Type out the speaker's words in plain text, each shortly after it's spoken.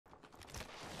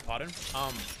pardon?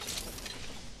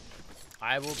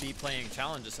 I will be playing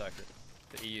Challenger Circuit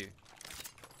for EU.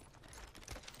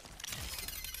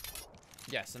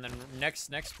 Yes, and then next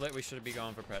split we should be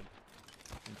going for Pred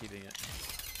and keeping it.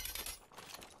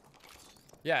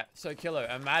 Yeah, so Kilo,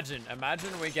 imagine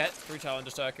we get through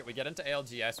Challenger Circuit, we get into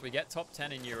ALGS, we get top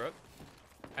 10 in Europe,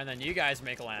 and then you guys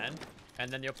make land, and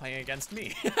then you're playing against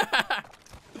me.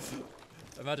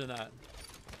 Imagine that.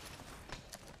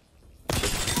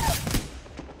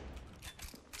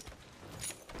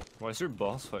 Why is your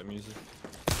boss fight music?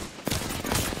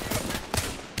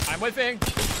 I'm whiffing!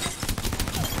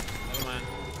 Never mind.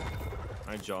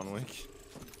 Alright, John Wick.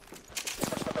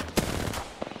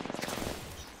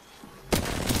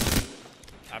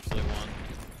 Absolutely won.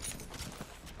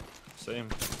 Same.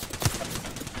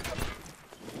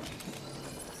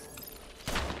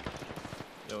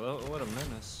 Yo, what a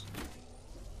menace.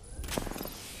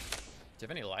 Do you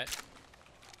have any light?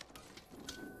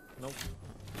 Nope.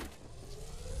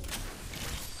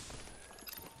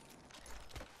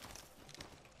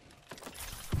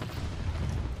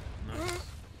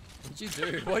 What'd you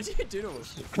do? What'd you do to us?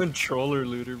 Controller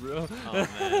looter, bro. Oh man.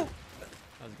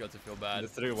 I was got to feel bad.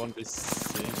 The 3-1 be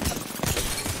sick.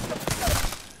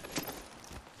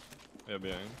 Yeah,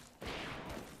 behind.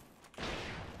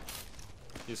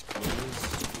 He's close.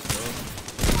 He's low.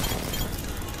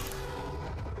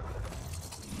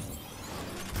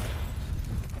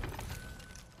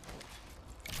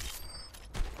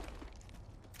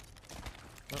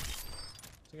 Oh, I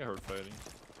think I heard fighting.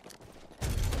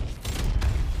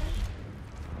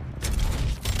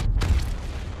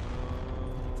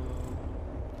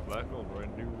 Black hole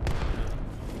right new.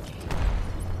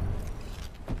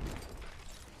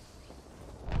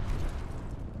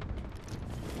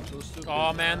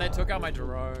 Oh man, they took out my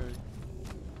drone.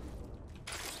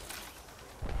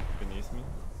 Beneath me?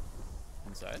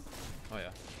 Inside? Oh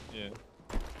yeah. Yeah.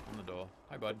 On the door.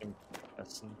 Hi bud.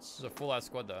 Essence. There's a full ass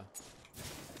squad there.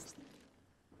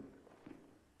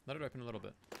 Let it open a little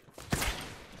bit.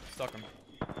 Stuck him.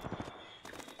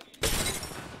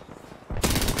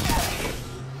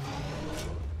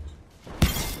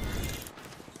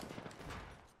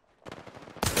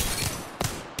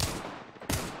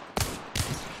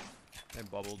 They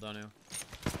bubbled down here.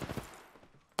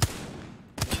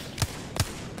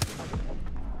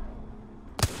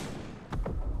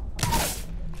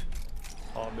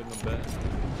 Hop in the bed.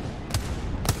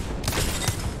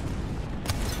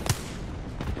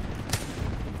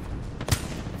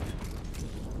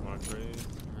 Mark raid.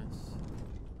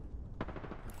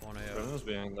 Nice. Brennan's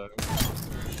behind that.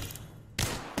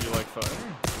 You like fire?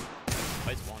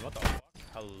 Place one, what the fuck?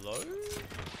 Hello?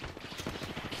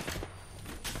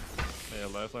 Yeah,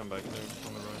 lifeline back there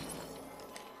on the right.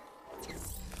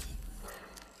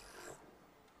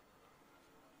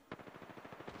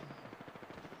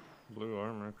 Blue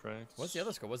armor cracks. What's the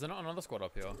other squad? Was there not another squad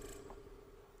up here?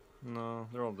 No,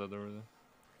 they're all dead over there.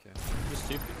 Okay. Just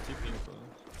TP for them.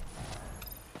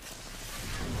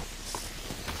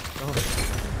 Oh.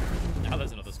 Now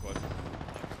there's another squad.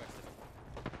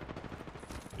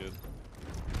 Good.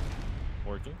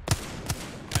 Working?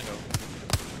 Kind of.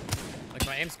 Like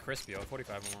my aim's crispy, I'm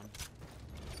 45 on one.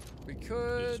 We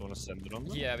could... You just want to send it on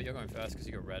them? Yeah, but you're going fast because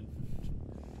you got red.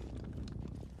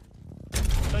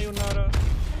 Sayonara!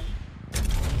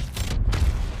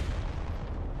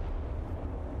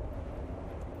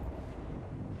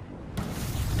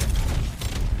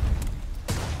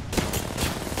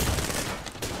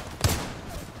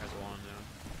 There's one, yeah.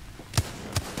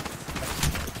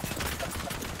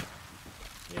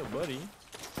 Yeah, buddy.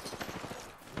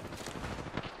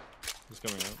 He's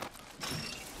coming out.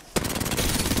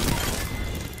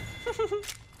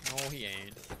 No, he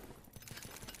ain't.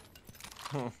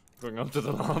 Oh, going up to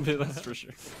the lobby, that's for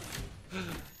sure.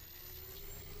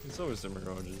 It's always the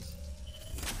mirages.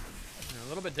 Yeah, a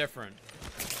little bit different.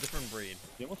 Different breed.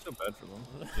 You almost feel bad for them.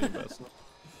 You're the best.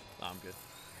 Nah, I'm good.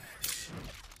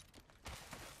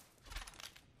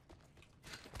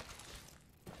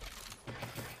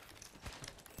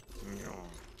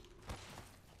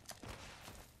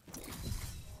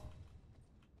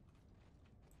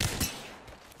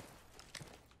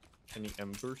 Any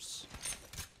embers?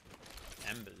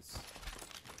 Embers.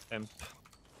 Emp.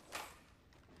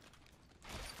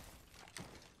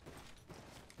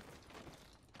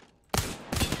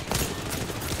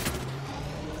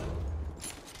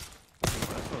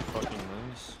 That's not fucking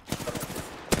nice.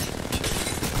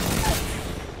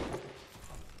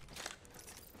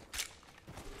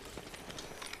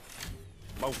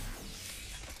 Wow.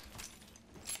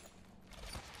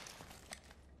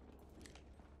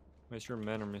 Make sure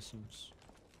men are missing.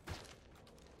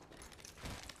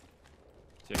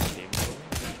 Do you have a cable?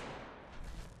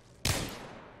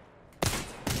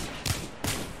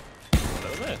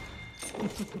 That was it.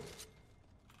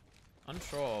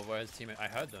 Unsure of where his teammate. I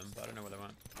heard them, but I don't know where they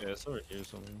went. Yeah, it's over here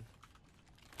somewhere.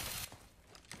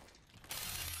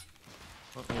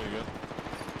 Oh, there you go.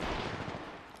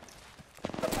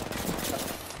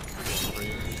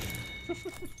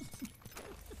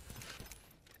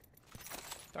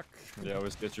 Duck. Yeah, I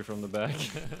always get you from the back.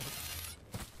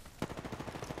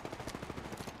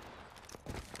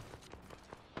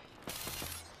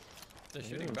 They're Yeah,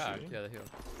 shooting I'm back. shooting. Yeah, they're here.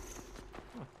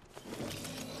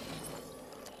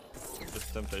 The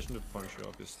temptation to punch you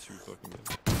off is too fucking good.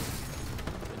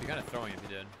 They'd be kind of throwing if you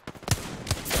did.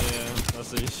 Yeah,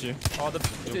 that's the issue. Oh,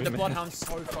 dude, the Bloodhound's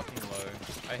so fucking low.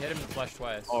 I hit him in the flesh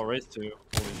twice. Oh, race 2. Holy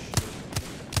shit.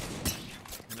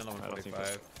 Another I don't think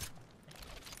 145.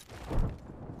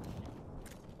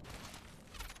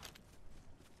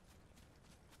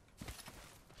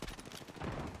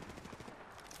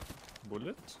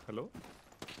 Bullet? Hello?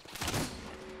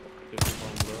 Hit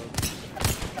one blood.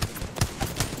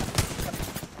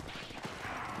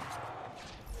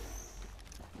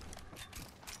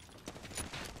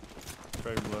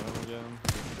 Try blood him again.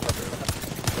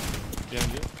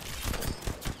 Behind you.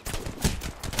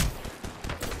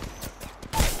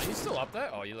 Are you still up there?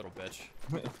 Oh, you little bitch.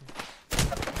 Yes.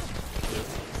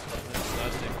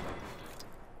 Disgusting.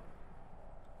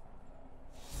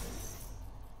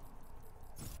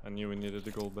 I knew we needed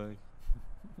the gold bag.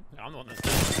 I'm the one that's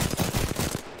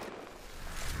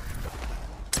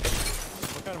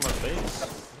Look at my face. What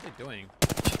are they doing?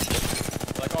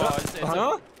 Like, oh, it's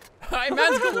Huh? Hey,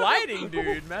 man's gliding,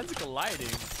 dude. Man's gliding.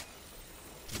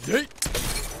 Yeet.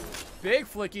 Big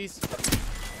flickies.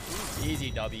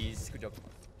 Easy dubbies. Good job.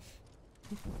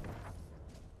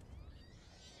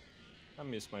 I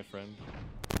miss my friend.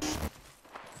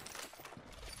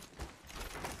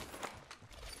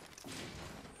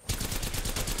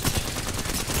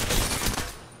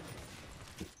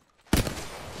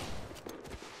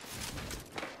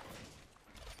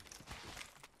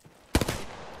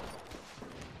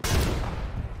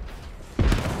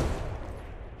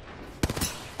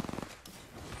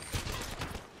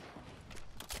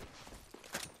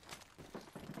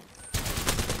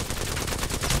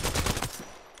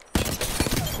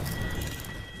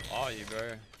 Oh, you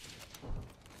bro.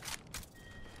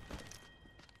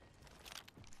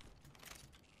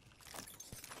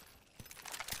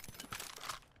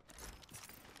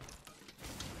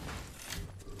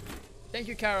 Thank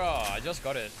you, Kara. I just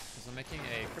got it because I'm making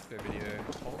a crypto video.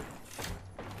 Oh.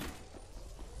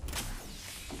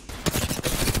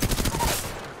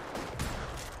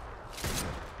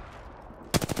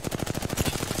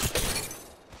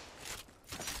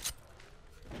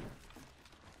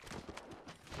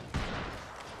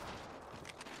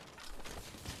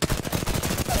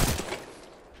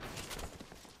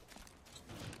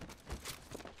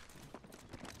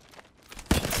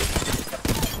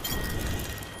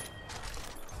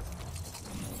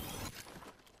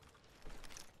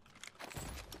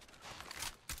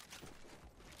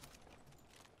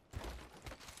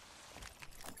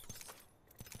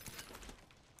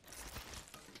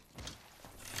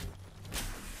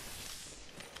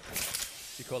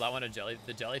 You call that one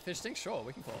the jellyfish thing? Sure,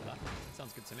 we can call it that.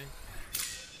 Sounds good to me.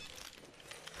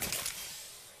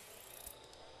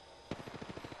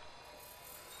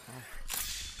 Oh.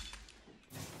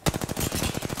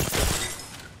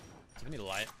 Do we need a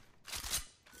light?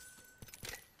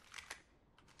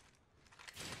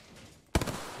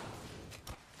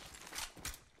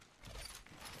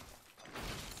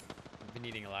 I've been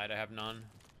needing a light. I have none.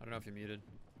 I don't know if you're muted.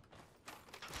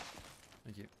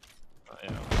 Thank you.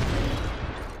 Yeah.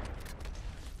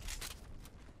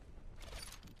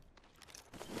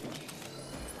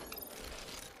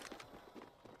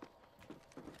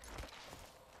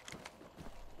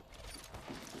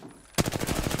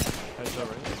 Headshot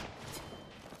right?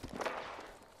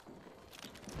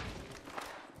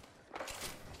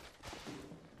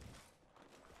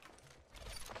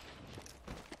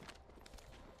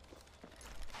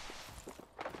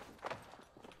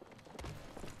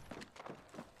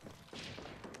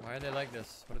 Why are they like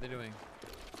this? What are they doing?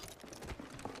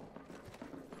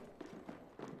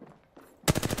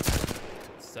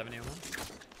 It's 70 on one.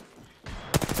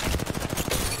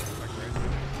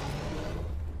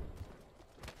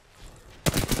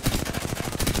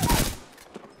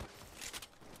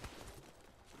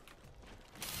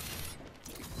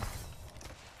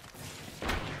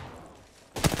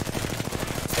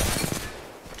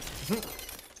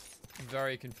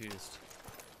 Very confused.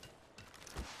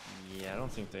 Yeah, I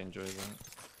don't think they enjoy that.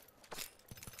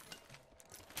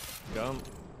 Gun.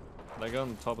 That guy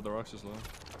on top of the rocks is low.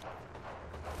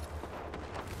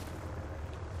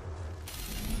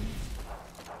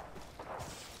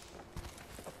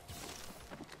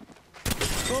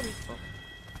 Oh.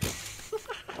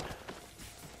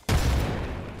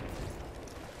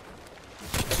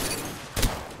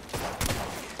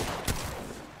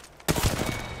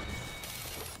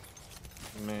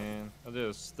 Man, I did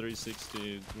a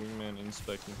 360 wingman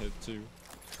inspect and hit 2.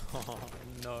 Oh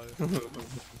no.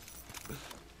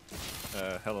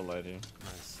 Hella light here.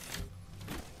 Nice.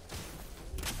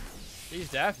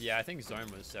 He's deaf? Yeah, I think Zone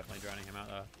was definitely drowning him out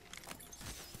there.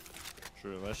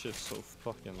 True, that shit's so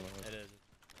fucking low. It is.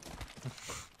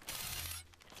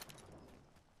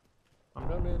 I'm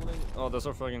gonna be late. Oh, that's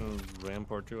our fucking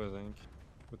rampart too, I think.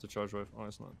 With the charge rifle. Oh,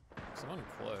 it's not. Someone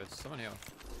close. Someone here.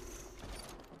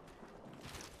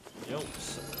 Yo,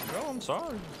 bro, I'm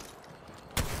sorry.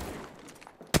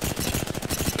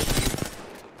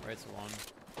 Rate's 1.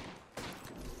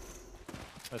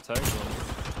 I tagged one.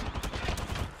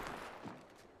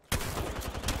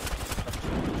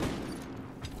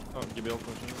 Oh, give me up for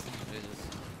me. Jesus.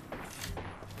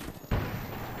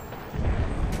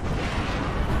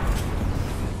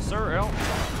 Sir, L.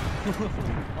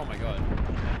 Oh my god.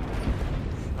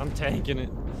 I'm tanking it.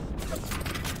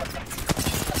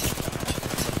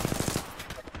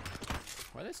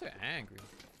 Why are they so angry?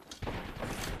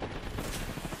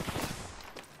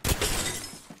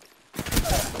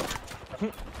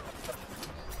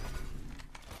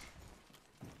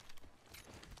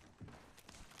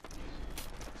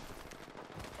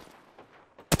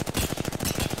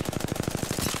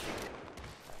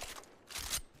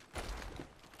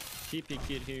 TP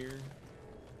kid here.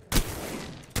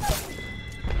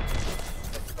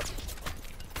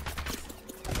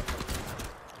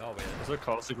 Oh wait. Is that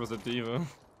caustic with a diva?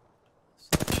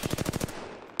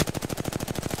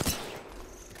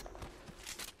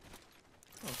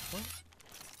 Oh, what?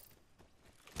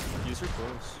 These are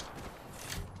close.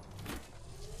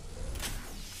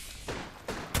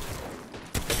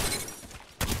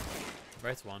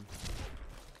 Rate's 1.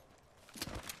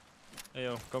 Hey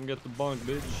yo, come get the bunk,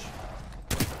 bitch.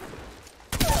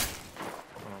 Oh.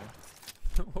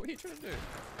 What are you trying to do?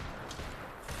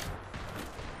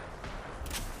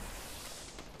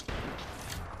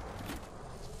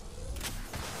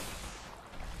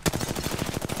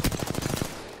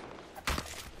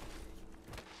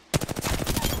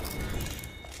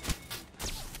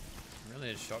 Really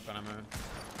need a shotgun ammo.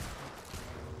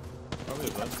 Probably a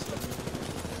vent.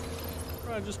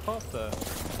 Bro, I just popped that.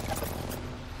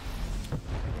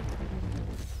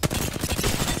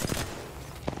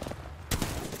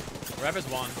 Rev is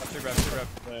 1. 2 rev, 2 rev.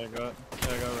 Yeah, I got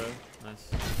red. Nice.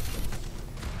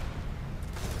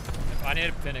 I need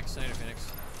a Phoenix. I need a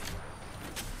Phoenix.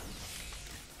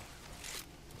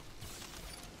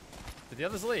 Did the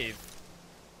others leave?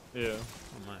 Yeah.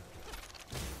 Oh my.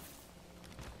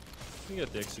 You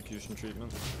get the execution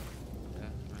treatment. Yeah,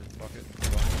 alright, fuck it.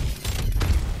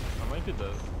 I might be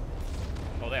dead.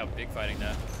 Oh, they are big fighting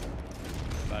there.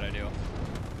 Bad idea.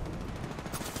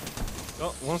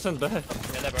 Oh, one sent back.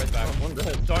 Yeah, they're both back. Oh, one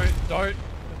dead. Don't.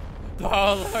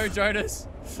 Oh, hello, Jonas.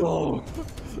 Oh.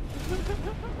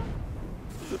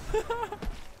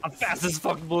 I'm fast as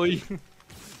fuck, boy.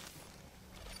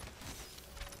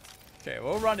 Okay,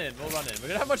 we'll run in. We're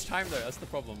gonna have much time though. That's the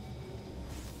problem.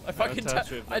 I fucking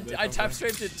I tap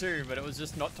strafed it too, but it was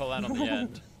just not to land on the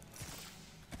end.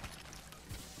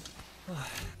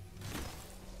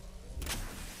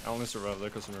 I only survived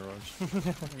that because of Mirage.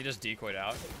 You just decoyed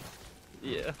out.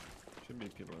 Yeah. Should be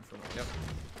people in front of us. Yep.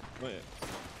 Wait.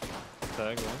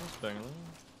 Tag one, bang one.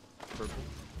 Purple.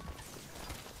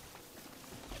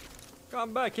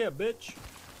 Come back here, bitch.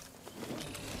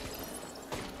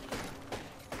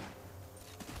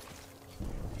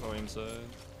 Oh, inside.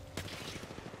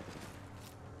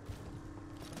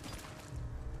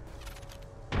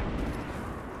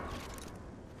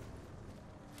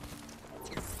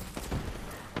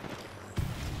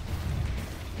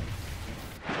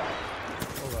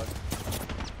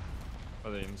 Are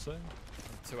they inside?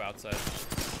 2 outside.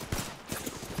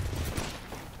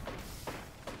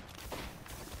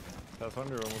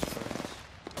 Pathfinder almost cracked.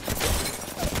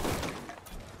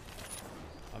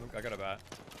 I got a bat.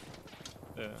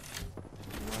 Yeah.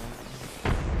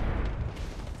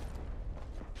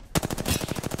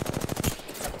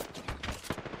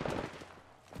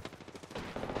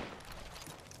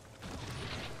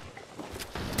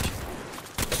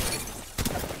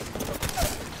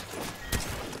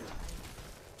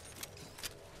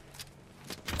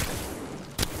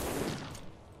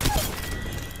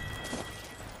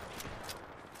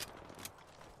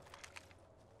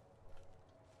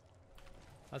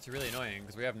 That's really annoying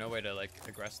because we have no way to like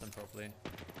aggress them properly.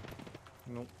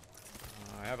 Nope.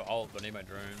 I have ult, but I need my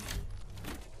drone.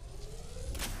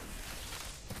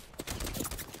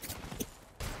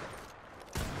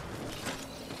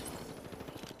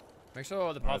 Make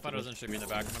sure the Pathfinder doesn't shoot me in the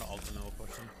back. I'm gonna ult and then we'll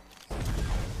push him.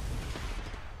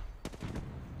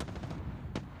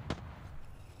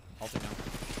 Ulting now.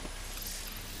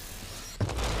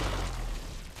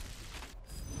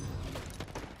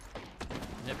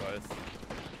 Hit both.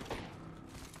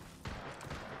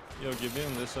 Yo, give me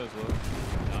on this side as well.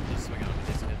 No, I'm just swinging on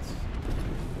these hits.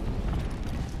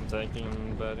 I'm tanking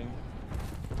and batting.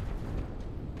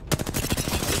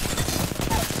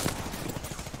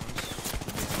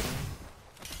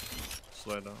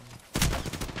 Slide down.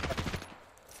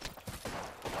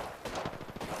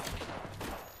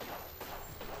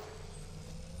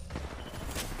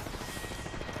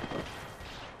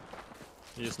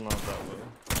 He's not that low.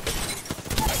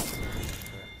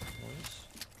 Nice.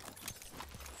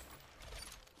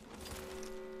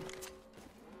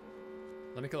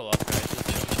 Let me kill the last guy.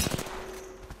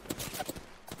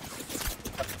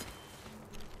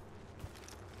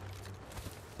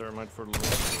 Thermite for the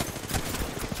left.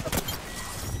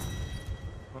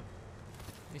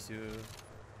 PSU.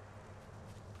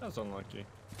 That's unlucky.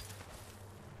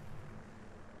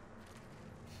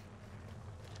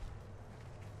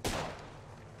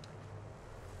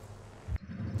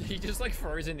 He just like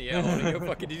froze in the air. Holding your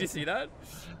fucking, did you see that?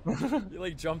 You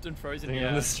like jumped and froze in the air.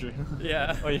 On the stream.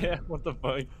 Yeah. Oh yeah, what the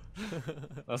fuck?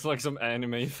 That's like some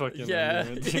anime fucking. Yeah,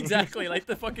 exactly. Like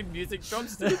the fucking music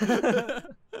drops.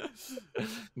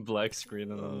 Black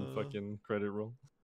screen and then fucking credit roll.